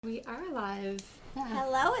We are live. Yeah.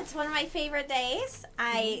 Hello, it's one of my favorite days.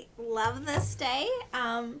 I love this day.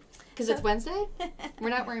 Because it's Wednesday? We're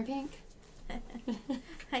not wearing pink?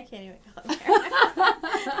 I can't even go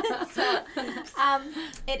there.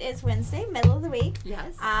 It is Wednesday, middle of the week.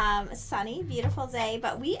 Yes. Sunny, beautiful day,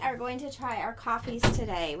 but we are going to try our coffees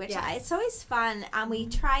today, which it's always fun. We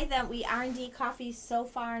try them, we R&D coffees so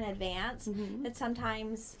far in advance that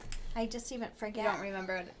sometimes I just even forget. You don't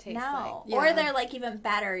remember what it tastes like. No. Yeah. Or they're like even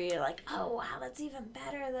better. You're like, oh wow, that's even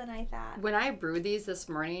better than I thought. When I brewed these this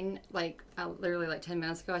morning, literally 10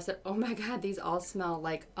 minutes ago, I said, oh my God, these all smell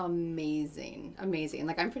like amazing. Amazing.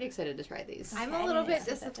 Like, I'm pretty excited to try these. I'm a little bit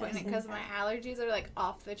disappointed because my allergies are like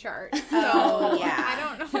off the chart. So yeah. I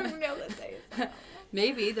don't know the taste.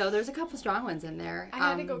 Maybe, though. There's a couple strong ones in there. I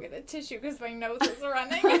had to go get a tissue because my nose is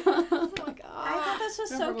running. I'm like, oh. I thought this was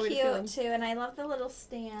so Remember cute, too, and I love the little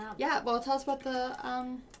stamp. Yeah, well, tell us what the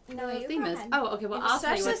you theme go is. ahead. Oh, okay, well, I'll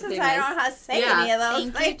tell you what the Especially theme since I is. don't know how to say Yeah. any of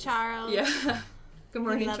those Thank you, things. Charles. Yeah. Good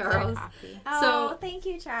morning, He loves our Charles. coffee. Oh, thank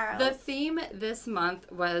you, Charles. The theme this month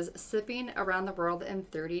was sipping around the world in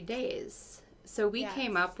 30 days. So we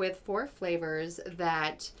came up with 4 flavors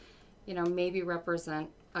that, maybe represent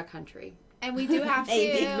a country. And we do have to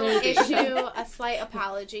issue a slight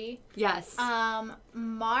apology. Yes.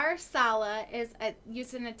 Marsala is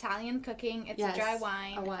used in Italian cooking. It's a dry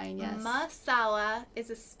wine. A wine, yes. Masala is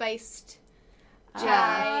a spiced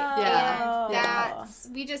dry. Yeah. And that's,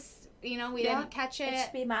 we just, we didn't catch it. It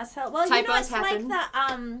should be masala. Well, Typos it's happen. like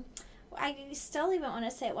the, I still even want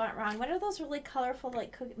to say it went wrong. What are those really colorful,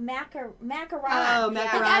 like, macaron? Oh, macarons Like,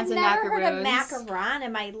 I've and never heard of macaroons. macaron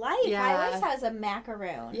in my life. Yeah. I always thought it was a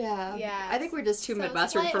macaroon. Yeah. Yes. I think we're just too So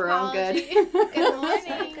Midwestern slight for our own good. apology. Good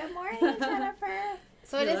morning. Good morning, Jennifer.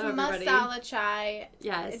 So it is Hello, everybody. masala chai.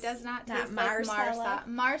 Yes. It does not Not taste like marsala? marsala.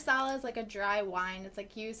 Marsala is like a dry wine. It's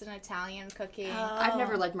like used in Italian cooking. I've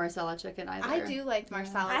never liked marsala chicken either. I do like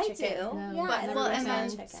marsala I chicken. do. No. Yeah, But, I well, love and then,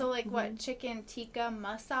 chicken. so like what chicken tikka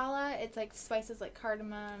masala, it's like spices like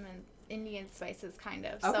cardamom and Indian spices kind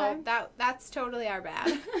of. Okay. So that's totally our bad.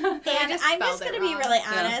 And I'm just going to be really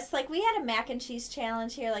Yeah. honest. Like, we had a mac and cheese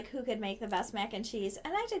challenge here, like, who could make the best mac and cheese.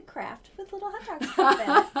 And I did Kraft with little hot dog stuff in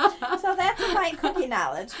it. So that's my cooking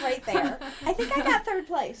knowledge right there. I think I got 3rd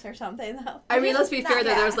place or something, though. I mean, let's be fair, Not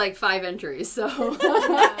though. There was bad. like 5 entries, so.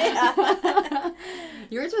 Yeah.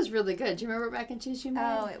 Yours was really good. Do you remember what mac and cheese you made?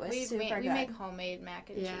 Oh, it was we super good. make homemade mac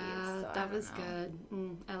and cheese. Yeah, So I that don't was know.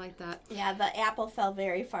 good. I like that. Yeah, the apple fell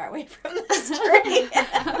very far away from the tree.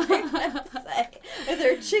 With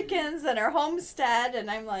her chickens and her homestead, and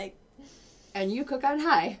I'm like, And you cook on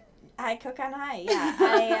high. I cook on high.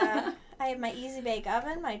 Yeah, I have my Easy Bake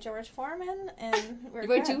Oven, my George Foreman, and we're Wait,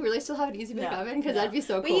 good. do you really still have an easy bake No, oven? Because no. that'd be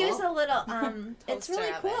so cool. We use a little, it's Toaster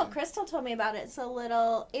really cool. oven. Crystal told me about it. It's a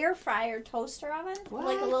little air fryer toaster oven,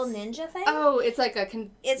 like a little What? ninja thing. Oh, it's like a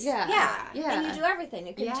It's, yeah. And you do everything.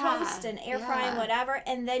 You can Yeah, toast and air fry and yeah. whatever,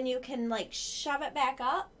 and then you can, like, shove it back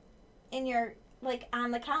up in your, like,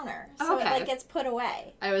 on the counter. So it, Okay. like, gets put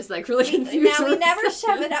away. I was like really confused. Now, we never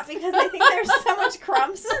shove it up because I think there's so much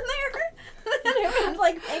crumbs in there that it would,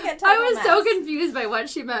 like, make a total I was so mess. confused by what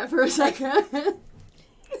she meant for a second.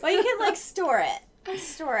 Well, you can, like, store it.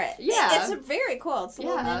 Store it. Yeah. It's very cool. It's a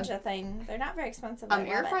little Yeah. ninja thing. They're not very expensive. I love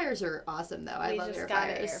Air it. fryers are awesome though. I We love just air got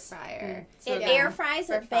fryers. an air fryer. So It good. air fries,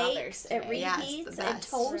 For it bakes, Father's it Day. Yes, reheats, the it best.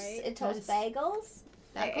 toasts, Right? it toasts Yes. bagels.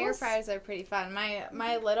 Air Bagels. fryers are pretty fun.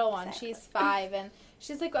 My little one, Exactly. she's 5, and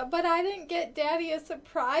she's like, but I didn't get Daddy a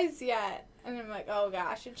surprise yet. And I'm like, oh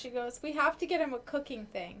gosh. And she goes, we have to get him a cooking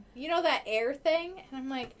thing. You know that air thing? And I'm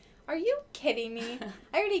like, are you kidding me?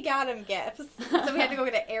 I already got him gifts. So we had to go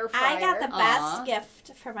get an air fryer. I got the Aw. best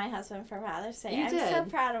gift for my husband for Father's Day. You I'm so did.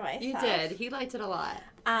 proud of myself. You did. He liked it a lot.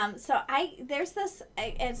 There's this,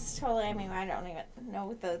 it's totally, I mean, I don't even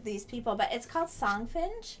know these people, but it's called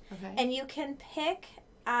Songfinch. Okay. And you can pick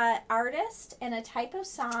an artist and a type of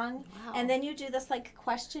song, Wow. and then you do this, like,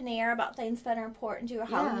 questionnaire about things that are important to you,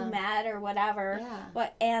 how Yeah. you met or whatever. Yeah.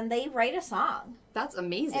 And they write a song. That's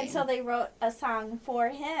amazing. And so they wrote a song for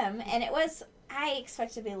him, and it was, I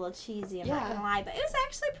expected to be a little cheesy, I'm not Yeah. going to lie, but it was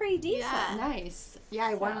actually pretty decent. Yeah. Nice. Yeah,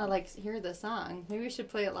 I So. want to like hear the song. Maybe we should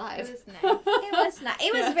play it live. It was nice. It was not.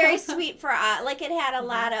 It was very sweet for us. Like, it had a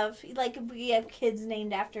lot of, like, we have kids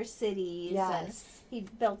named after cities. And Yes. he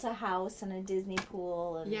built a house and a Disney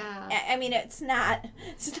pool. And Yeah. I mean, it's not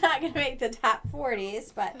going to make the top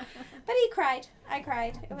 40s, but he cried. I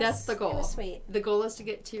cried. It was, That's the goal. It was sweet. The goal is to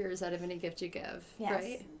get tears out of any gift you give. Yes.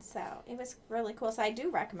 Right? So it was really cool. So I do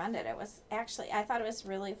recommend it. It was actually, I thought it was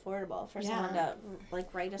really affordable for Yeah. someone to,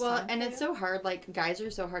 like, write a song. Well, and for it's you. so hard. Like, guys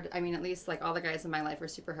are so hard. I mean, at least, like, all the guys in my life are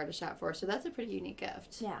super hard to shop for. So that's a pretty unique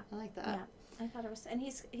gift. Yeah. I like that. Yeah. I thought it was, and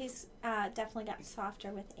he's definitely gotten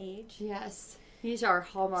softer with age. Yes. He's our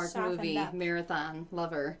Hallmark Softened movie up. marathon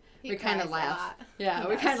lover. He We kind cries of a laugh. lot. Yeah, He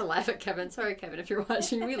we does. kind of laugh at Kevin. Sorry, Kevin, if you're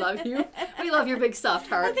watching. We love you. We love your big soft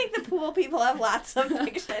heart. I think the pool people have lots of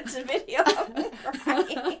pictures and video of him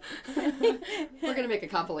crying. We're going to make a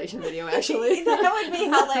compilation video, actually. That would be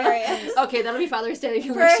hilarious. Okay, that'll be Father's Day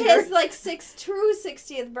For next year. his like true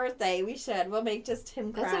 60th birthday, we'll make just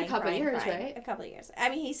him That's crying. in a couple crying, years, crying. right? A couple of years. I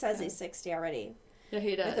mean, he says he's 60 already Yeah,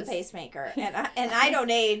 he does. with a pacemaker, and I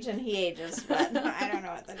don't age, and he ages, but I don't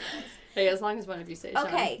know what that is. Hey, as long as one of you say Sean.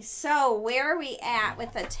 Okay, so where are we at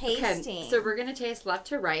with the tasting? Okay, so we're going to taste left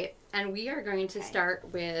to right, and we are going to start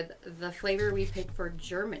with the flavor we picked for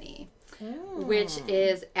Germany, which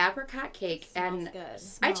is apricot cake. Smells And good.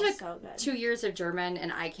 I Smells took so good. 2 years of German,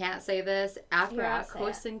 and I can't say this.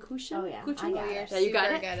 Aprikosenkuchen? Oh, yeah. Oh, I you're got it. Yeah, you got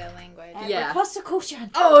super it? good at language. Yeah. Aprikosenkuchen.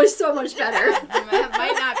 Oh, it's so much better. It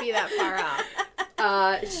might not be that far off.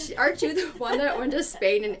 Aren't you the one that went to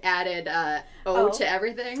Spain and added O to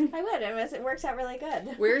everything? I would. It works out really good.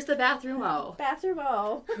 Where's the bathroom O? Bathroom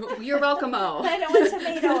O. You're welcome, O. I know what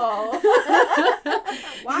tomato O.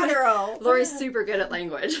 Water O. Lori's super good at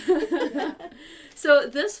language. So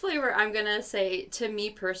this flavor, I'm going to say, to me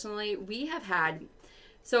personally, we have had...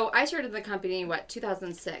 So I started the company,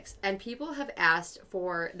 2006, and people have asked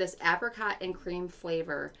for this apricot and cream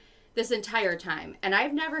flavor this entire time. And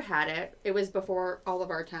I've never had it. It was before all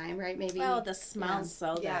of our time, right? Maybe. Oh, the smells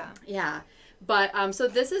so good. Yeah. Yeah. But, so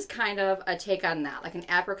this is kind of a take on that, like an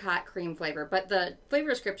apricot cream flavor. But the flavor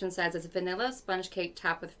description says it's vanilla sponge cake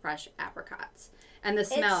topped with fresh apricots. And the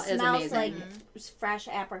smell is amazing. It smells like fresh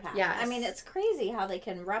apricots. Yes. I mean, it's crazy how they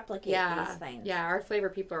can replicate these things. Yeah, our flavor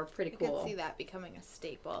people are pretty I cool. could see that becoming a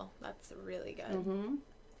staple. That's really good. Mm-hmm.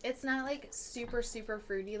 It's not like super, super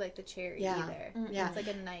fruity like the cherry either. Yeah. It's like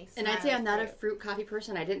a nice. And I'd say I'm not a fruit. fruit coffee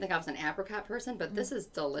person. I didn't think I was an apricot person, but this is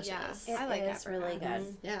delicious. Yeah. It I like is really apricots.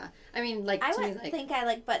 good. Yeah. I mean, like, I to me, would like, think I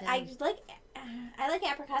like, but yeah. I like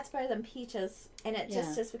apricots better than peaches, and it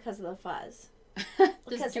just is because of the fuzz.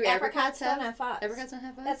 Because do apricots don't have fuzz. Apricots don't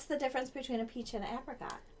have fuzz? That's the difference between a peach and an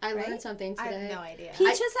apricot. I learned right? something I today. have no idea.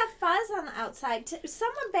 Peaches have fuzz on the outside.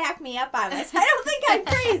 Someone back me up on this. I don't think I'm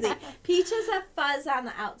crazy. Peaches have fuzz on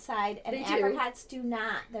the outside, and They do. apricots do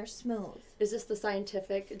not. They're smooth. Is this the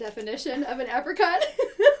scientific definition of an apricot?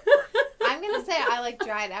 I'm gonna say I like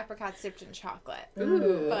dried apricots dipped in chocolate.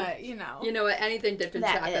 Ooh. But you know. You know what? Anything dipped in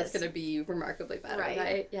That chocolate's is. going to be remarkably better, Right.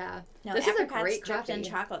 right? Yeah. No, This is a apricots great dipped in coffee.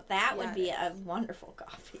 chocolate. That would be Yes. a wonderful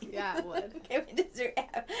coffee. Yeah, it would. Can we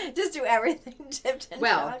just do everything dipped in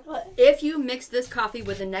Well, chocolate? If you mix this coffee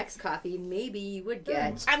with the next coffee, maybe you would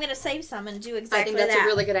get... I'm going to save some and do exactly I think that's that. a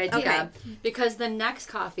really good idea. Okay. Because the next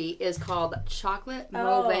coffee is called Chocolate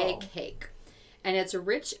Mole Oh. Cake. And it's a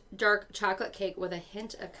rich, dark chocolate cake with a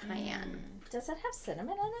hint of cayenne. Does it have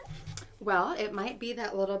cinnamon in it? Well, it might be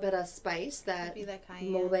that little bit of spice, that Be that kind.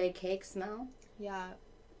 mole cake smell. Yeah.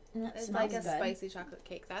 It It's smells like a good. spicy chocolate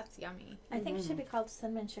cake. That's yummy. I think it should be called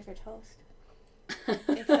cinnamon sugar toast.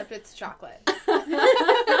 Except it's chocolate.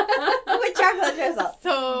 With chocolate drizzle.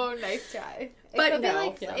 So nice try. It But could no, be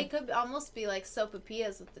like yeah. it could almost be like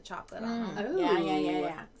sopapillas with the chocolate on them. Ooh.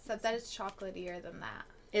 Yeah. Except that it's chocolatier than that.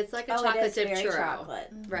 It's like a Oh, it chocolate is dipped very churro, chocolate.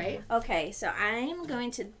 right? Okay, so I'm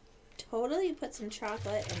going to totally put some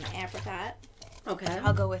chocolate in the apricot. Okay.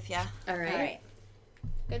 I'll go with ya. All right. All right.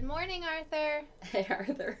 Good morning, Arthur. Hey,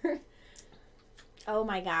 Arthur. Oh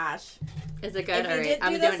my gosh. Is it good? If All you right. did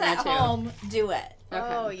I'm do doing this that at too. home, do it.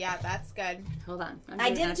 Okay. Oh yeah, that's good. Hold on. I'm I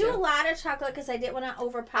doing didn't that do a too. lot of chocolate because I didn't want to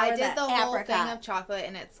overpower I did that the whole apricot. thing of chocolate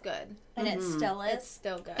and it's good. And it still It's is.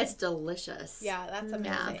 still good. It's delicious. yeah, that's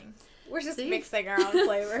amazing. We're just See? mixing our own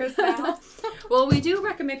flavors now. Well, we do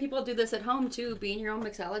recommend people do this at home too. Being your own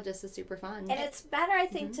mixologist is super fun. And it's better, I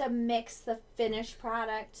think, to mix the finished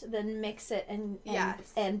product than mix it and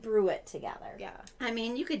Yes. and brew it together. Yeah. I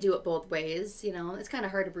mean, you could do it both ways. You know, it's kind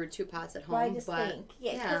of hard to brew 2 pots at home. Well, I just but think,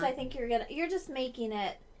 because I think you're just making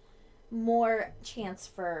it more chance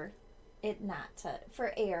for it not to,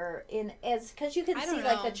 for error in, as, because you can I see don't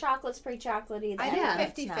like the know. chocolate's pretty chocolatey. I the did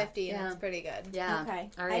apricot's 50-50 not. and Yeah. it's pretty good. Yeah. Okay.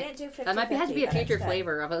 All I right. didn't do 50-50. That might have to be a but it's future good.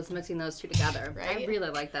 flavor of us mixing those two together. I Right.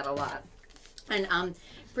 really like that a lot. And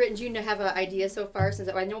Britt, do you have an idea so far? Since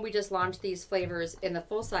I know we just launched these flavors in the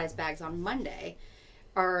full size bags on Monday.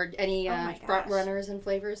 Are any Oh my front gosh. runners and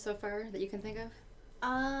flavors so far that you can think of?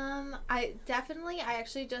 I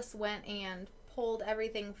actually just went and pulled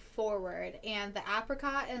everything forward, and the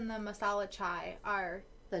apricot and the masala chai are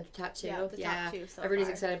The top two? Yeah, the top two so Everybody's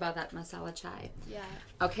far. excited about that masala chai. yeah.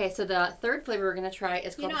 Okay, so the third flavor we're going to try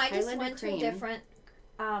is You called know, I just Highlander went Cream. to a different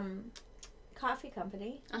coffee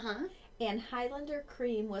company, Uh-huh. And Highlander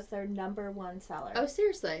Cream was their #1 seller. Oh,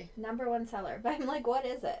 seriously? #1 seller. But I'm like, what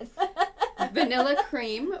is it? Vanilla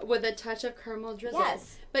cream with a touch of caramel drizzle.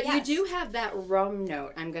 Yes. But yes. you do have that rum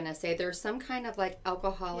note, I'm going to say. There's some kind of like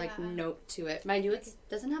alcoholic Yeah. note to it. Mind you, it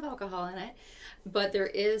doesn't have alcohol in it, but there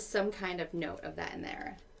is some kind of note of that in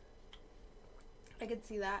there. I could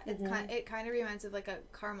see that. It's it kind of reminds me of like a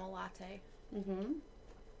caramel latte. Mm-hmm.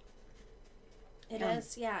 It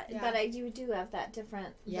is, yeah. But I do have that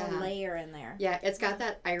different the layer in there. Yeah, it's got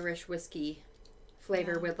that Irish whiskey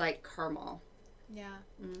flavor with like caramel. Yeah.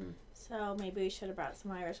 Mm. So maybe we should have brought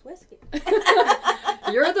some Irish whiskey.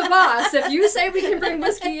 You're the boss. If you say we can bring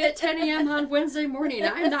whiskey at 10 a.m. on Wednesday morning,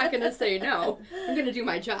 I'm not going to say no. I'm going to do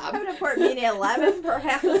my job. I'm going to pour me at 11,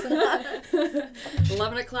 perhaps.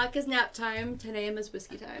 11 o'clock is nap time. 10 a.m. is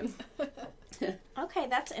whiskey time. Okay,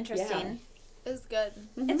 that's interesting. Yeah. It's good.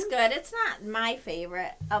 Mm-hmm. It's good. It's not my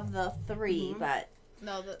favorite of the three, but...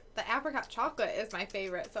 No, the apricot chocolate is my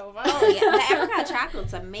favorite so far. Oh, yeah. The apricot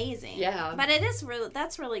chocolate's amazing. Yeah. But it is really...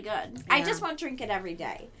 That's really good. Yeah. I just won't drink it every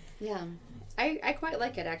day. Yeah. I quite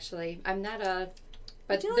like it, actually. I'm not a...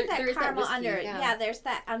 But I do like that caramel that whiskey, yeah, there's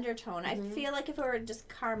that undertone. Mm-hmm. I feel like if it were just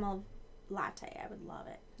caramel latte, I would love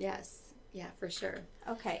it. Yes. Yeah, for sure.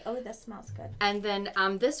 Okay. Oh, this smells good. And then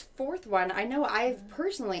this fourth one, I know I've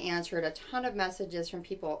personally answered a ton of messages from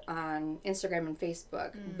people on Instagram and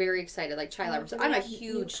Facebook. Very excited, like chai lovers. I'm a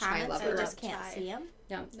huge chai lover. I just can't see them.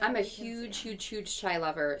 No, I'm a huge chai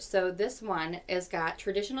lover. So this one has got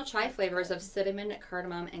traditional chai flavors of cinnamon,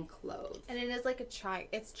 cardamom, and clove. And it is like a chai.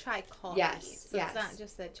 It's chai coffee. Yes. So it's not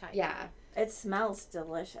just a chai. Yeah. It smells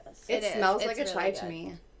delicious. It smells like a chai to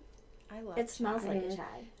me. I love it. Smells like a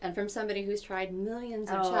chai. And from somebody who's tried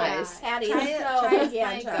millions of chais. Yeah. Patty chai is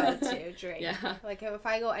my chai. go-to drink. Yeah. Like if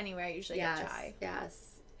I go anywhere, I usually get chai.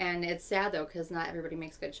 Yes. And it's sad though because not everybody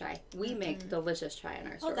makes good chai. We make delicious chai in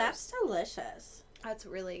our stores. Oh, that's delicious. That's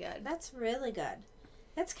really good. That's really good.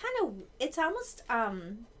 That's kind of. It's almost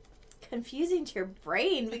confusing to your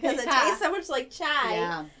brain because it tastes so much like chai.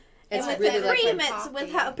 Yeah. It's with really the cream, it's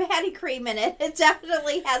with patty cream in it. It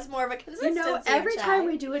definitely has more of a consistency. You know, every time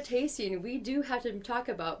we do a tasting, we do have to talk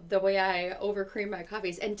about the way I overcream my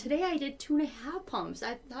coffees. And today I did 2.5 pumps.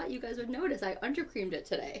 I thought you guys would notice I undercreamed it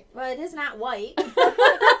today. Well, it is not white.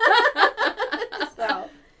 So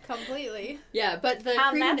completely. Yeah, but the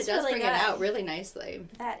cream in it does really bring it out really nicely.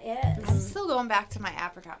 That is. I'm still going back to my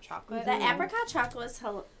apricot chocolate. The apricot chocolate was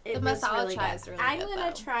the masala really chai is really I'm good. I'm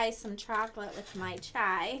going to try some chocolate with my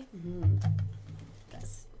chai.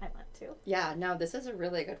 This I want to. Yeah, no, this is a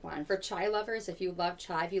really good one. For chai lovers, if you love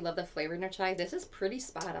chai, if you love the flavor in your chai, this is pretty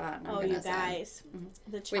spot on. Oh, you guys.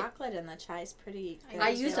 The chocolate in the chai is pretty good. I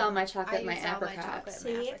used all my chocolate in my apricot.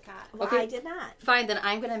 See? Well, okay. I did not. Fine, then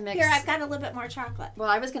I'm going to mix... Here, I've got a little bit more chocolate. Well,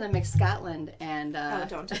 I was going to mix Scotland and... Oh,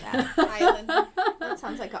 don't do that. Island. That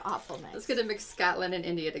sounds like an awful mix. Let's going to mix Scotland and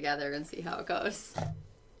India together and see how it goes.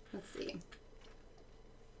 Let's see.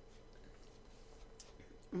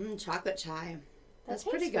 Chocolate chai. That's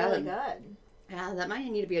pretty good. Really good. Yeah, that might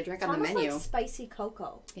need to be a drink it's on the menu. Like spicy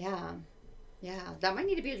cocoa. Yeah. Yeah, that might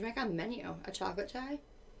need to be a drink on the menu. A chocolate chai.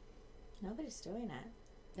 Nobody's doing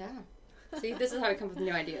it. Yeah. See, this is how we come up with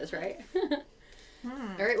new ideas, right? All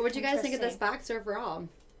right, what did you guys think of this box overall?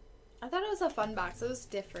 I thought it was a fun box. It was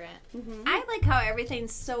different. I like how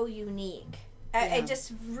everything's so unique. It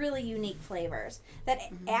just really unique flavors. That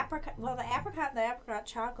apricot, the apricot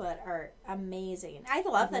chocolate are amazing. I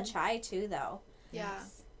love the chai too, though. Yeah.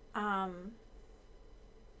 And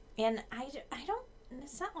I don't.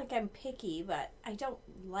 It's not like I'm picky, but I don't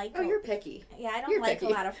like. Oh, you're picky. Yeah, I don't like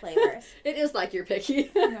picky. A lot of flavors. It is like you're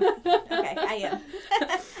picky. Okay, I am.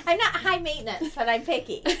 I'm not high maintenance, but I'm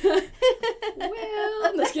picky. Well,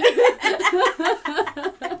 I'm just kidding.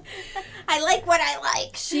 I like what I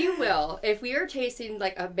like. She will. If we are tasting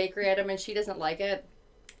like a bakery item and she doesn't like it,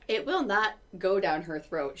 it will not go down her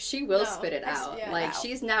throat. She will spit it out. Yeah,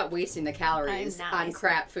 she's not wasting the calories on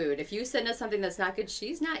crap food. If you send us something that's not good,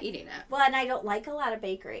 she's not eating it. Well, and I don't like a lot of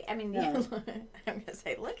bakery. I mean, I'm going to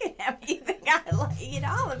say, look at him. You think I eat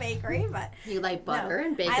all the bakery, but... You like butter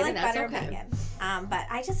and bacon, I like and that's butter okay. and bacon. But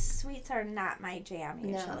I just, sweets are not my jam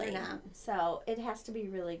usually. No, they're not. So it has to be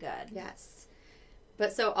really good. Yes.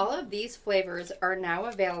 But so all of these flavors are now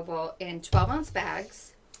available in 12-ounce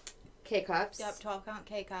bags. K-cups. Yep, 12-count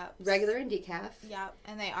K-cups. Regular and decaf. Yep,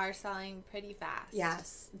 and they are selling pretty fast.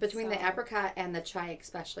 Yes, between the apricot and the chai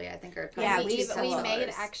especially, I think are we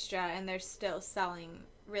made extra, and they're still selling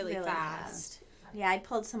really fast. Yeah, I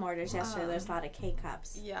pulled some orders yesterday. There's a lot of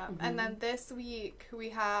K-cups. Yeah, and then this week we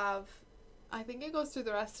have, I think it goes through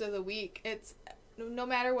the rest of the week. It's no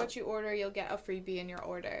matter what you order, you'll get a freebie in your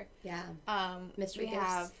order. Yeah. Mystery gifts. We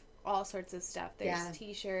have all sorts of stuff. There's Yeah.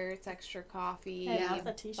 T-shirts, extra coffee, I love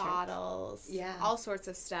the T-shirts. bottles, Yeah. all sorts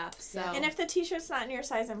of stuff. So And if the T-shirt's not in your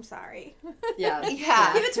size, I'm sorry. Yeah.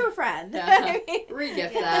 Yeah. Give it to a friend. Yeah. I mean,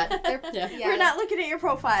 Re-gift that. they're, Yeah. We're not looking at your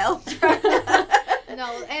profile.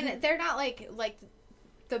 no, and they're not like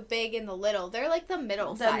the big and the little. They're like the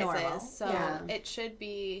middle sizes. normal. So Yeah. it should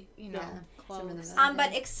be, Yeah. Some of close. them.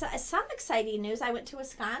 But some exciting news. I went to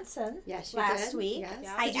Wisconsin Yes, you last did. week. Yes.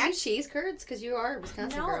 Yeah. I Did you eat cheese curds? Because you are a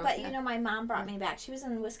Wisconsin No, girl. but Yeah. you know, my mom brought me back. She was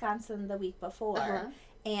in Wisconsin the week before, Uh-huh.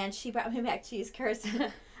 and she brought me back cheese curds.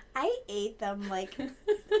 I ate them like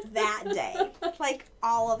that day, like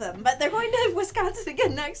all of them. But they're going to Wisconsin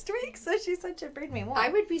again next week, so she said she'd bring me more. I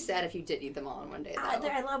would be sad if you did eat them all in one day, though.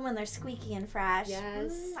 I love when they're squeaky and fresh.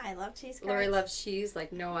 Yes. I love cheese curds. Lori loves cheese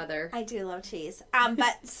like no other. I do love cheese.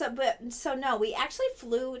 So no, we actually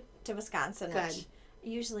flew to Wisconsin, Good. which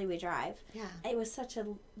usually we drive. Yeah. It was such a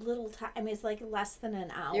little time. I mean, it's like less than an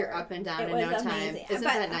hour. You're up and down It in was no time. amazing. Isn't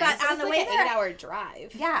But- that nice? but on the It's way like an there- 8-hour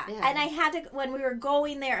drive. Yeah. Yeah. And I had to, when we were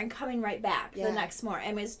going there and coming right back Yeah. the next morning,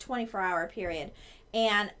 I mean, it's a 24-hour period.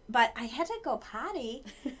 But I had to go potty,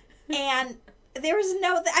 and there was I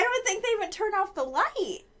don't think they even turned off the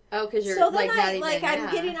light. Oh, because you're So then like not even. I'm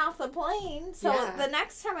yeah. getting off the plane. So Yeah. the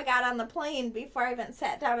next time I got on the plane, before I even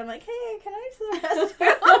sat down, I'm like, hey, can I use the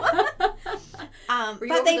restroom? Were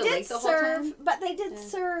you but over they the did lake the whole serve. time? But they did Yeah.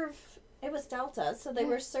 serve. It was Delta, so they Yeah.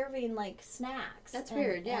 were serving like snacks. That's and-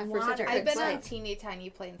 weird, yeah, and for such a water. quick I've been flight. on teeny tiny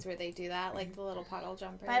planes where they do that, like the little puddle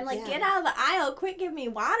jumpers. But I'm like, Yeah. get out of the aisle, quick, give me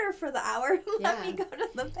water for the hour, and let Yeah. me go to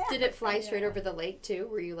the bathroom. Did it fly straight Yeah. over the lake too?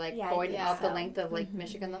 Were you like Yeah, I going think up the so. length of Lake Mhm.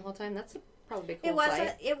 Michigan the whole time? That's probably a cool It wasn't.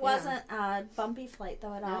 flight. It wasn't a bumpy flight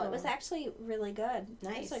though at all. No. It was actually really good.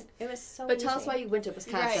 Nice. It was so. But tell us easy. why you went to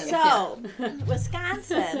Wisconsin. So, Yeah.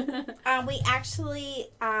 Wisconsin, we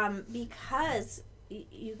actually because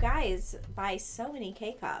you guys buy so many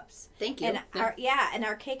K-cups, Thank you. and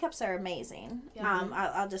our K-cups are amazing. Yeah.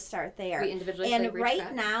 I'll just start there. We individually And flavor each right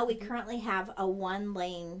cup. now, we currently have a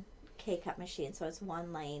 1-lane K-cup machine, so it's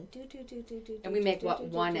 1 lane. And we make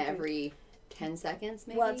one every 10 seconds,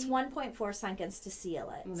 maybe? Well, it's 1.4 seconds to seal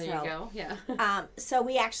it. Well, there you go. Yeah. So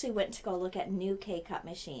we actually went to go look at new K-cup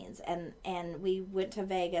machines, and we went to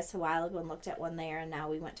Vegas a while ago and looked at one there, and now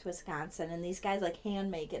we went to Wisconsin, and these guys like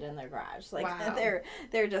hand make it in their garage, like Wow.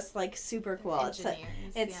 they're just like super cool. It's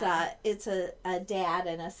a dad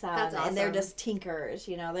and a son, That's and they're awesome. just tinkers,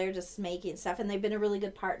 they're just making stuff, and they've been a really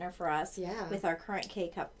good partner for us Yeah. with our current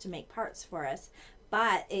K-cup to make parts for us.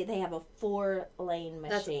 But they have a 4-lane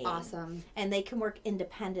machine. That's awesome. And they can work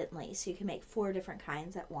independently, so you can make 4 different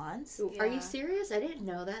kinds at once. Ooh, Are Yeah. you serious? I didn't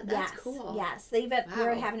know that. That's yes, cool. Yes,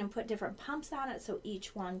 we're Wow. having them put different pumps on it, so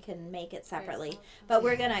each one can make it separately. Awesome. But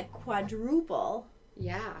we're gonna quadruple,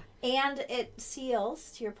 Yeah. and it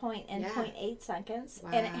seals, to your point, in Yeah. 0.8 seconds,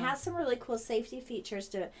 and it Wow. has some really cool safety features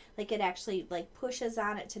to like. It actually like pushes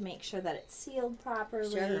on it to make sure that it's sealed properly.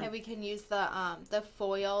 Sure. And we can use the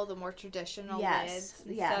foil, the more traditional Yes,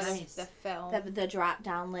 lids, yes. instead Nice. of the film. The drop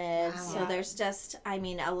down lids. Wow. So Yeah. there's just,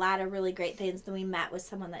 a lot of really great things. Then we met with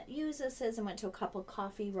someone that uses this and went to a couple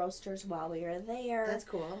coffee roasters while we were there. That's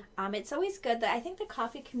cool. It's always good that I think the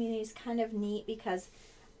coffee community is kind of neat because,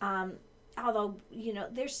 although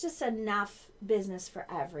there's just enough business for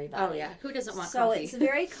everybody. Oh, yeah. Who doesn't want So coffee? it's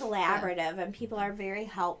very collaborative and people are very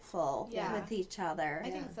helpful Yeah. with each other. I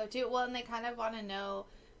think so too. Well, and they kind of want to know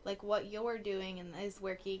like what you're doing and is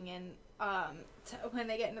working, and when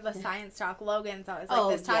they get into the science talk, Logan's always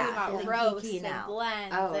like this talking about like roasts geeking and out.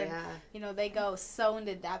 blends, Oh, and yeah. they go so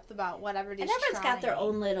into depth about whatever it is. And everyone's got their trying.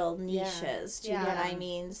 own little niches. Do you know Yeah. what I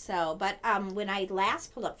mean? So, but when I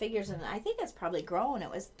last pulled up figures, and I think it's probably grown, it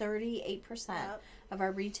was 38% Yep. of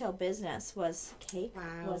our retail business was cake.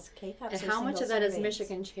 Wow. Was K-cups. And or how much single of that is servings.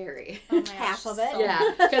 Michigan cherry? Oh my gosh, Half of it. so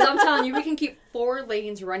Yeah, because I'm telling you, we can keep 4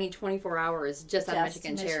 lanes running 24 hours just on Just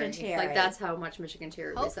Michigan Michigan cherry. cherry. Like, that's how much Michigan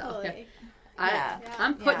cherry we sell. Hopefully. Yeah.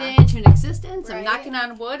 I'm putting Yeah. it into an existence. I'm Right. knocking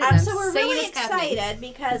on wood, and I'm So we're saying really it's happening. excited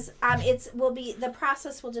because the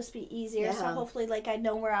process will just be easier. So Yeah. hopefully, like I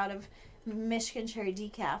know we're out of Michigan cherry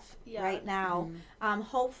decaf Yeah. right now. Mm-hmm.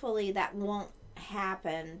 Hopefully that won't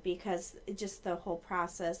happen because just the whole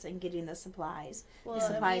process and getting the supplies. Well, The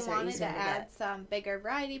supplies we are wanted easier to to add get. some bigger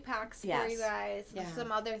variety packs for Yes. you guys, Yeah.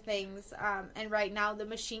 some other things. And right now the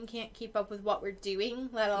machine can't keep up with what we're doing,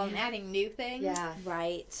 let alone adding new things. Yeah.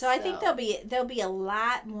 Right. So I think So- there'll be a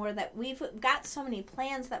lot more that we've got so many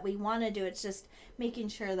plans that we want to do. It's just making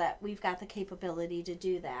sure that we've got the capability to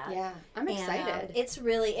do that. Yeah. I'm And, excited.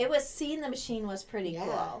 it was seeing the machine was pretty Yeah.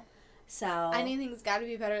 cool. So anything's got to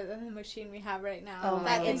be better than the machine we have right now. Oh,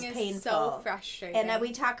 that it's thing is painful. so frustrating. And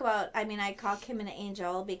we talk about, I call Kim an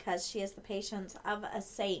angel because she has the patience of a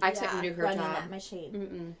saint I couldn't do her running job. that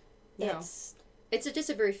machine. No. It's just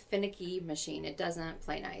a very finicky machine. It doesn't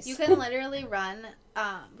play nice. You can literally run,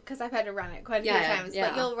 because I've had to run it quite a few times,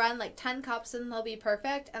 but you'll run like 10 cups and they'll be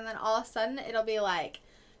perfect, and then all of a sudden it'll be like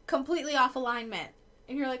completely off alignment.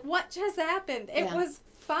 And you're like, what just happened? It was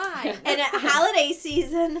fine. And at holiday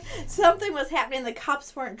season, something was happening. The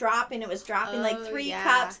cups weren't dropping. It was dropping like 3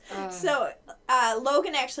 cups. So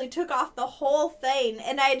Logan actually took off the whole thing,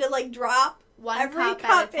 and I had to like drop every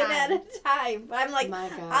cup in at a time. I'm like,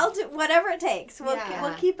 I'll do whatever it takes.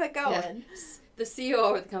 We'll keep it going. Yeah. The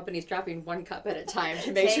CEO of the company is dropping 1 cup at a time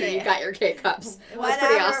to make sure you got your K-cups. That's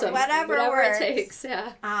pretty awesome. Whatever it takes,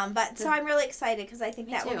 But so I'm really excited because I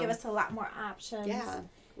think that will give us a lot more options. Yeah.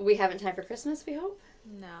 Will we have in time for Christmas, we hope?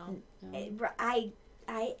 No. I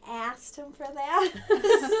asked him for that.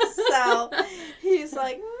 So he's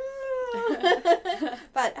like,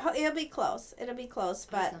 but it'll be close. It'll be close.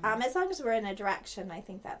 But awesome. As long as we're in a direction, I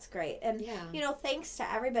think that's great. And, thanks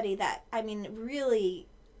to everybody that, really,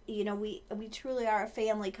 we truly are a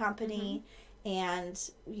family company. And,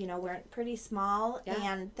 we're pretty small. Yeah.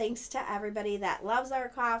 And thanks to everybody that loves our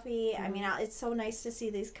coffee. It's so nice to see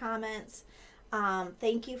these comments.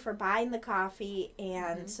 Thank you for buying the coffee,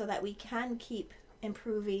 and so that we can keep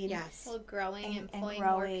improving. Yes. Well, growing, employing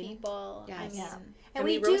growing. more people. Yes. And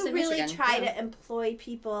we do really try to employ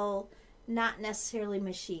people, not necessarily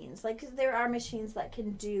machines. Like, there are machines that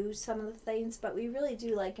can do some of the things, but we really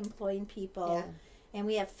do like employing people. Yeah. And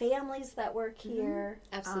we have families that work here.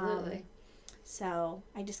 Absolutely. So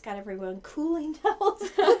I just got everyone cooling towels.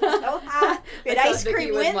 So hot. We had Ice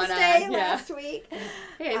Cream Wednesday last week.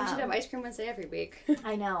 Hey, we should have Ice Cream Wednesday every week.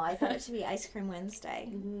 I know. I thought it should be Ice Cream Wednesday.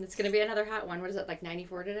 It's going to be another hot one. What is it, like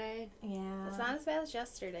 94 today? Yeah. It's not as bad as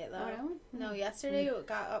yesterday, though. Oh, no? No, yesterday it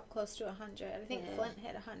got up close to 100. I think Flint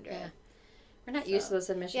hit 100. Yeah. We're not used to this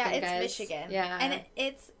in Michigan, guys. Yeah, it's Michigan. Yeah. And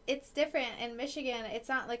it's different. In Michigan, it's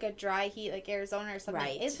not like a dry heat like Arizona or something.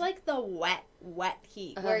 Right. It's like the wet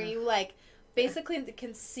heat where you, like, basically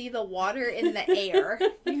can see the water in the air.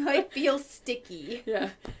 You, like, feel sticky. Yeah.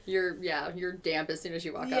 You're damp as soon as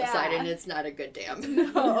you walk outside, and it's not a good damp.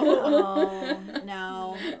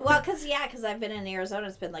 No. Well, because I've been in Arizona,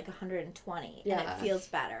 it's been like 120, and it feels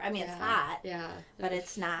better. It's hot, but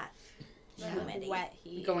it's not humid. Wet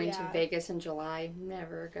heat. Going to Vegas in July,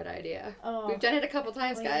 never a good idea. Oh, we've done it a couple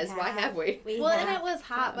times, guys. Why have we? And it was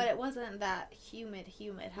hot, but it wasn't that humid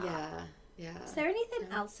hot. Yeah. Is there anything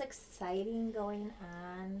else exciting going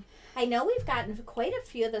on? I know we've gotten quite a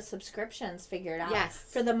few of the subscriptions figured out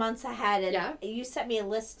for the months ahead. And you sent me a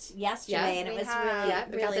list yesterday, and it was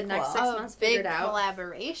really the next cool. 6 months figured big out.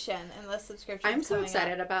 Collaboration and the subscription. I'm so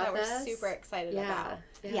excited about this. We're super excited about.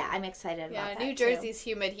 Yeah, I'm excited about that. New Jersey's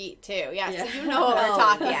humid heat too. So you know what we're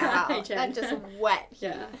talking about. Not just wet heat.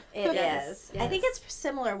 Yeah, it is. I think it's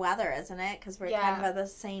similar weather, isn't it? Because we're kind of the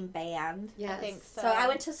same band. Yes. I think so. So I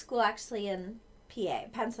went to school actually in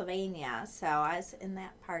Pennsylvania, so I was in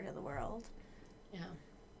that part of the world. Yeah.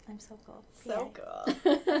 I'm so cool. So cool.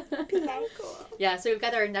 PA. Cool. Yeah, so we've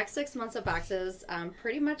got our next 6 months of boxes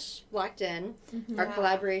pretty much locked in. Our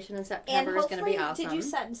collaboration in September is going to be awesome. Did you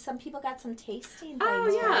send, some people got some tasting things?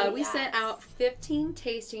 Oh, yeah. Right? We sent out 15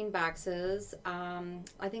 tasting boxes.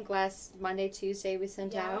 I think last Monday, Tuesday we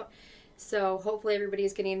sent out. So hopefully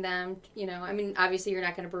everybody's getting them. Obviously you're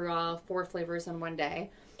not going to brew all 4 flavors in one day.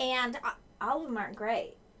 And all of them aren't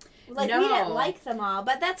great. We didn't like them all,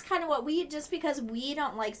 but that's kind of what just because we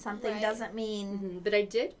don't like something doesn't mean. Mm-hmm. But I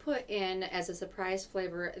did put in as a surprise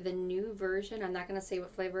flavor the new version. I'm not going to say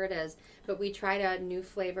what flavor it is, but we tried a new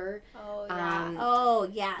flavor. Oh,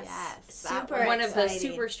 yeah. Yes. Super one of the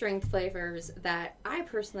super strength flavors that I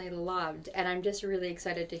personally loved, and I'm just really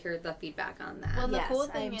excited to hear the feedback on that. Well, the cool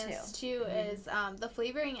thing is the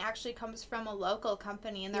flavoring actually comes from a local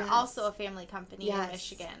company, and they're also a family company in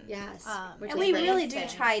Michigan. Yes. And we really do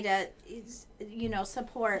try to,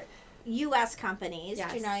 support U.S. companies,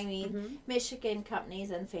 do you know what I mean? Mm-hmm. Michigan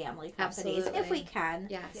companies and family companies, if we can.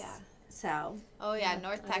 Yes. Yeah. So. Oh, yeah,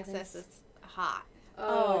 North Texas is hot.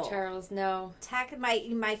 Oh, Charles, no.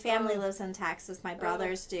 My family lives in Texas. My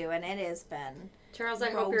brothers do, and it has been Charles,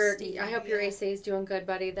 I hope your AC is doing good,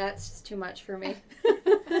 buddy. That's just too much for me.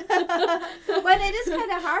 But it is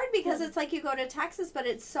kind of hard because it's like you go to Texas, but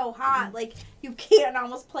it's so hot. Mm-hmm. Like, you can't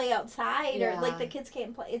almost play outside, or like the kids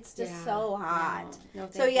can't play. It's just so hot. No,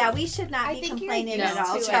 we should not be complaining at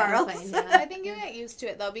all, Charles. I think you get used to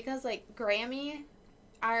it, though, because, like, Grammy,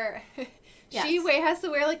 Yes. She has to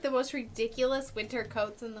wear like the most ridiculous winter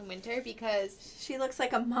coats in the winter because she looks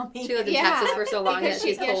like a mummy. She lived in Texas for so long that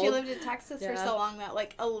she's cold. Yeah, she lived in Texas for so long that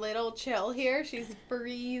like a little chill here, she's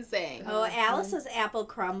freezing. Oh, Alice's apple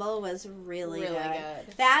crumble was really good.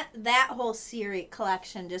 Good. That whole series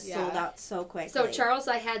collection just sold out so quickly. So Charles,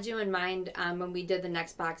 I had you in mind when we did the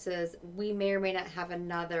next boxes. We may or may not have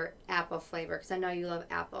another apple flavor because I know you love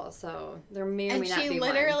apple. So there may or may not be one.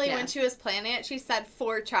 And she literally, when she was planning it, she said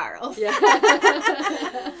for Charles. Yeah.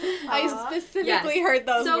 I specifically heard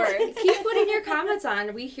those words. Keep putting your comments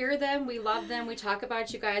on. We hear them. We love them. We talk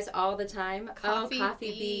about you guys all the time. Coffee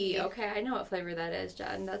Bee. Okay, I know what flavor that is,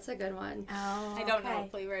 Jen. That's a good one. Oh, I don't know what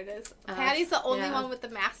flavor it is. Patty's the only one with the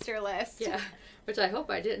master list. Yeah, which I hope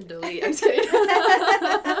I didn't delete. I'm just kidding.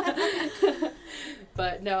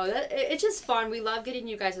 But no, it's just fun. We love getting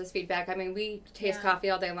you guys' feedback. I mean, we taste coffee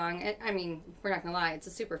all day long. I mean, we're not going to lie. It's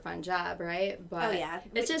a super fun job, right? But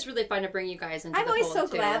it's just really fun to bring you guys into the fold, I'm always so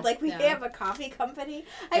glad. Like, we Yeah. have a coffee company.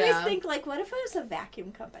 I always think, like, what if it was a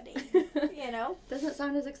vacuum company? You know? Doesn't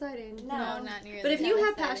sound as exciting. No, not nearly. But if you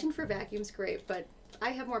have passion for vacuums, great. But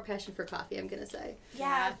I have more passion for coffee, I'm going to say.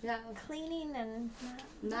 Yeah. Yeah. Cleaning and...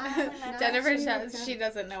 Not Jennifer says she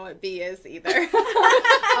doesn't know what bee is either.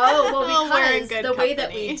 Oh, well, we're in because good the way that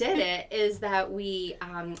company. we did it is that we,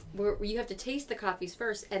 you have to taste the coffees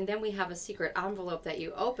first, and then we have a secret envelope that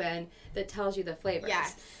you open that tells you the flavors.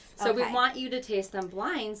 Yes. So we want you to taste them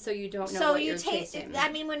blind so you don't know what you're tasting. I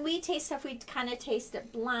mean, when we taste stuff, we kind of taste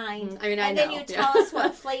it blind. I mean, I and know. then you tell us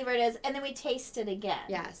what flavor it is, and then we taste it again.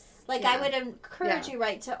 Yes. Like, I would encourage you,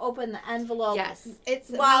 to open the envelope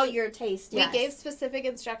while you're tasting. We gave specific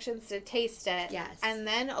instructions to taste it. Yes. And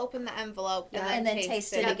then open the envelope and then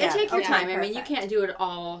taste it again. And take your time. Perfect. I mean, you can't do it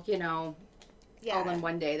all, all in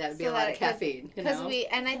one day. That would be a lot of caffeine. And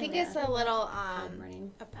I think it's a little... Good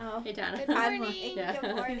morning. Oh. Hey, Donna. Good morning.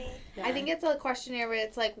 Good morning. Yeah. I think it's a questionnaire where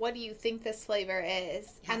it's like, what do you think this flavor is?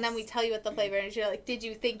 Yes. And then we tell you what the flavor is. You're like, did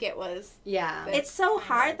you think it was? Yeah. It's so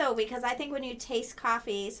hard, though, because I think when you taste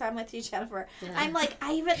coffee, so I'm with you, Jennifer, I'm like,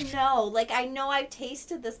 I even know. Like, I know I've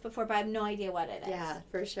tasted this before, but I have no idea what it is. Yeah,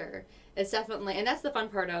 for sure. It's definitely, and that's the fun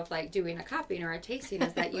part of, like, doing a copying or a tasting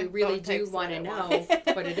is that you really do want to know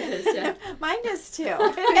what it is. Yeah. Mine does, too.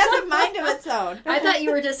 It has a mind of its own. I thought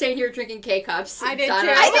you were just saying you were drinking K-cups. I did, too.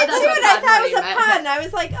 I did, too, and I thought it was a pun. I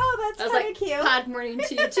was like, oh, that's kind of cute. Pod morning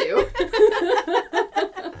to you, too.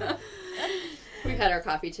 We've had our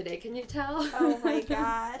coffee today, can you tell? Oh, my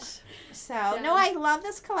gosh. So, no, I love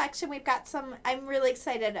this collection. We've got some, I'm really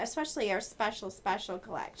excited, especially our special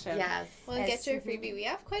collection. Yes. Well, get your freebie. We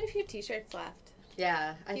have quite a few t-shirts left.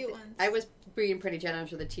 Yeah. Cute ones. I was being pretty generous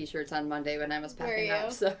with the t-shirts on Monday when I was packing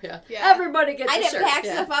up. So, yeah. Everybody gets a shirt. I didn't pack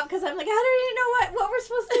stuff up because I'm like, I don't even know what we're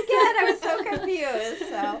supposed to get. I was so confused.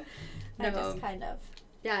 So, I just kind of...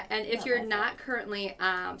 Yeah, and if you're not currently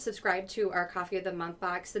subscribed to our Coffee of the Month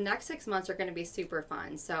box, the next 6 months are going to be super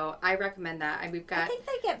fun. So I recommend that. And we've got. I think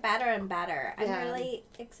they get better and better.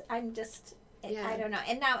 I'm just. I don't know.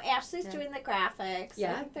 And now Ashley's doing the graphics.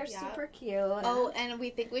 Yeah, I think they're super cute. Oh, and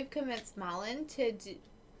we think we've convinced Malin to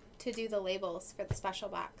do the labels for the special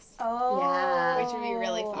box. Oh, yeah, which would be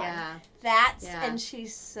really fun. Yeah, and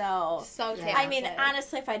she's so talented. I mean,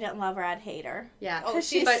 honestly, if I didn't love her, I'd hate her. Yeah, because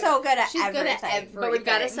she's so good at everything. But we've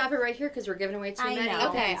got to stop it right here because we're giving away too many. Know.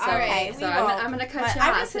 Okay, all right. So I'm going to cut you off.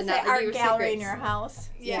 I'm just going to say art gallery in your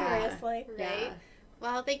house. Yeah. Seriously. Right.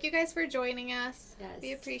 Well, thank you guys for joining us. Yes.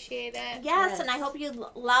 We appreciate it. Yes, and I hope you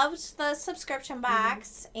loved the subscription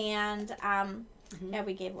box and. Yeah,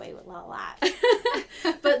 we gave away a lot.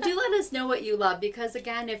 But do let us know what you love because,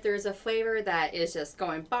 again, if there's a flavor that is just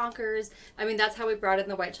going bonkers, I mean, that's how we brought in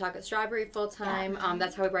the white chocolate strawberry full time. Yeah.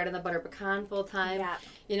 That's how we brought in the butter pecan full time. Yeah.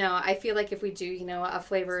 You know, I feel like if we do, a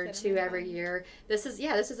flavor or two every year, this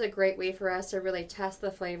is a great way for us to really test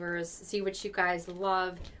the flavors, see what you guys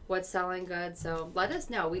love, what's selling good. So let us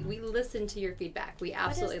know. We listen to your feedback. We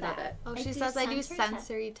absolutely love it. Oh, she says I do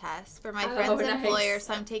sensory tests for my friend's employer,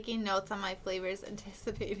 so I'm taking notes on my flavors,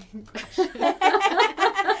 anticipating questions.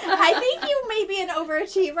 I think you may be an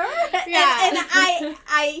overachiever. Yeah. And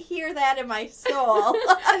I hear that in my soul.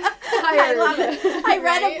 I love it. I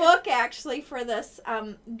read a book actually for this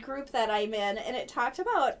group that I'm in, and it talked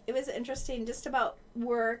about, it was interesting just about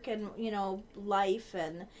work and life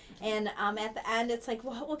and at the end it's like,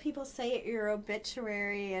 what will people say at your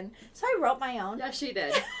obituary? And so I wrote my own. Yes, she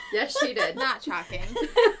did. Not shocking.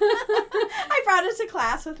 I brought it to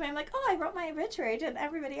class with me. I'm like, oh, I wrote my obituary. Didn't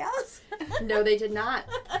everybody else? No, they did not.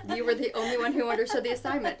 You were the only one who understood the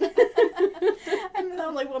assignment. I'm the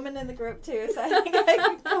only woman in the group too, so I think I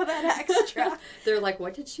can go that extra. They're like,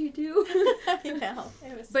 what did she do? I know.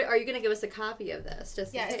 But are you going to give us a copy of this?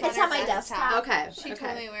 Just Yeah, It's on my desktop. Okay. She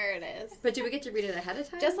told me where it is. But do we get to read it ahead of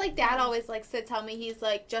time? Just like Dad always likes to tell me, he's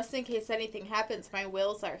like, just in case anything happens, my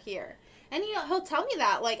wills are here. And he'll tell me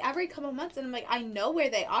that like every couple months, and I'm like, I know where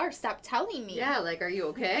they are. Stop telling me. Yeah, like, are you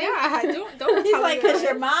okay? Yeah, don't He's tell like, me. because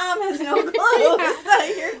your mom has no clue. So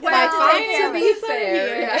you're Well, to be finances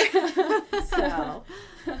fair. So.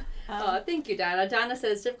 Oh, thank you, Donna. Donna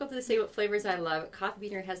says, it's difficult to say what flavors I love. Coffee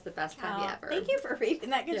Beaner has the best coffee ever. Thank you for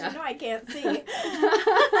reading that, because Yeah. you know I can't see.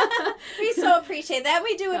 We so appreciate that.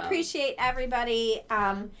 We do appreciate everybody.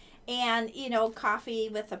 And, you know, coffee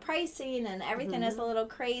with the pricing and everything is a little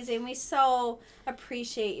crazy. And we so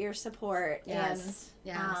appreciate your support. Yes. And,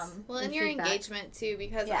 Yes. Well, and And your feedback. engagement too,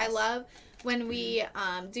 because Yes. I love when we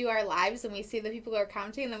do our lives and we see the people who are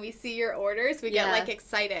counting, and then we see your orders, we get Yeah. like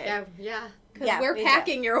excited. Yeah, yeah. Because Yeah, we're we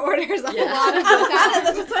packing your orders a Yeah. lot of a the lot time.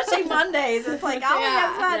 of them, especially Mondays. It's like, oh,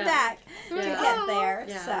 Yeah. it's on Yeah. deck to Yeah. get there.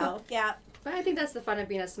 Yeah. So, yeah. But I think that's the fun of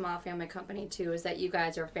being a small family company, too, is that you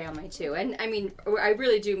guys are family, too. And, I mean, I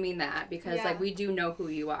really do mean that, because, Yeah. like, we do know who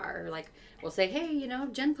you are. Like, we'll say, hey, you know,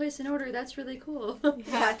 Jen placed an order. That's really cool.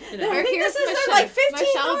 Yeah. You know? I think Here's this is Michelle- their, like, 15th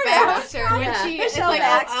Michelle order. Baxter. When Yeah. she, Michelle it's like,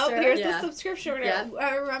 Baxter. here's Yeah. the subscription order. Yeah.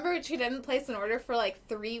 I remember when she didn't place an order for like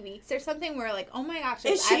 3 weeks or something. We were like, oh my gosh,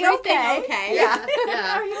 Is is she everything okay? Yeah,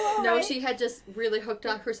 yeah. Are you all No, right? she had just really hooked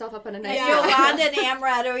herself up on a nice And Yeah. Yolanda and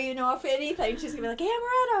Amaretto, you know, if anything, she's going to be like,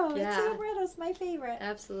 Amaretto. Yeah. It's Amaretto's my favorite.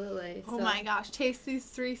 Absolutely. Oh So- my gosh, taste these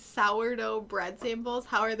 3 sourdough bread samples.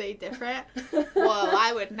 How are they different? Whoa,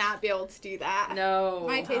 I would not be able to do that. No.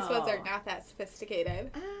 My taste buds Oh. are not that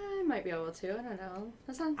sophisticated. I might be able to. I don't know.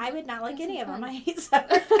 That sounds... I would not like That's any of them. fun. I hate sourdough.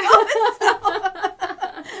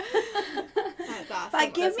 That's awesome.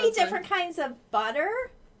 But give That me sounds fun. different kinds of butter.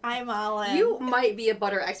 I'm all in. You might be a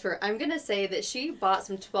butter expert. I'm going to say that she bought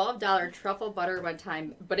some $12 truffle butter one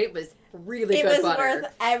time, but it was really it good was butter.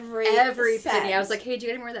 worth every Penny. cent. I was like, hey, do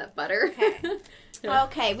you get any more of that butter? Okay. Yeah.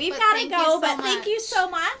 Okay, we've But got to thank you go, so but thank you much. so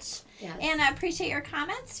much. Yes. And I appreciate your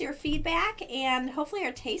comments, your feedback, and hopefully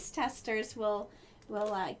our taste testers will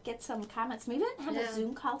get some comments. Maybe have Yeah. a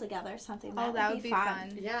Zoom call together or something. Oh, that would be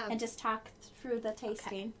fun. Yeah. And just talk through the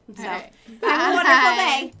tasting. So, All right. have a wonderful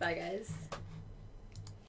day. Bye, guys.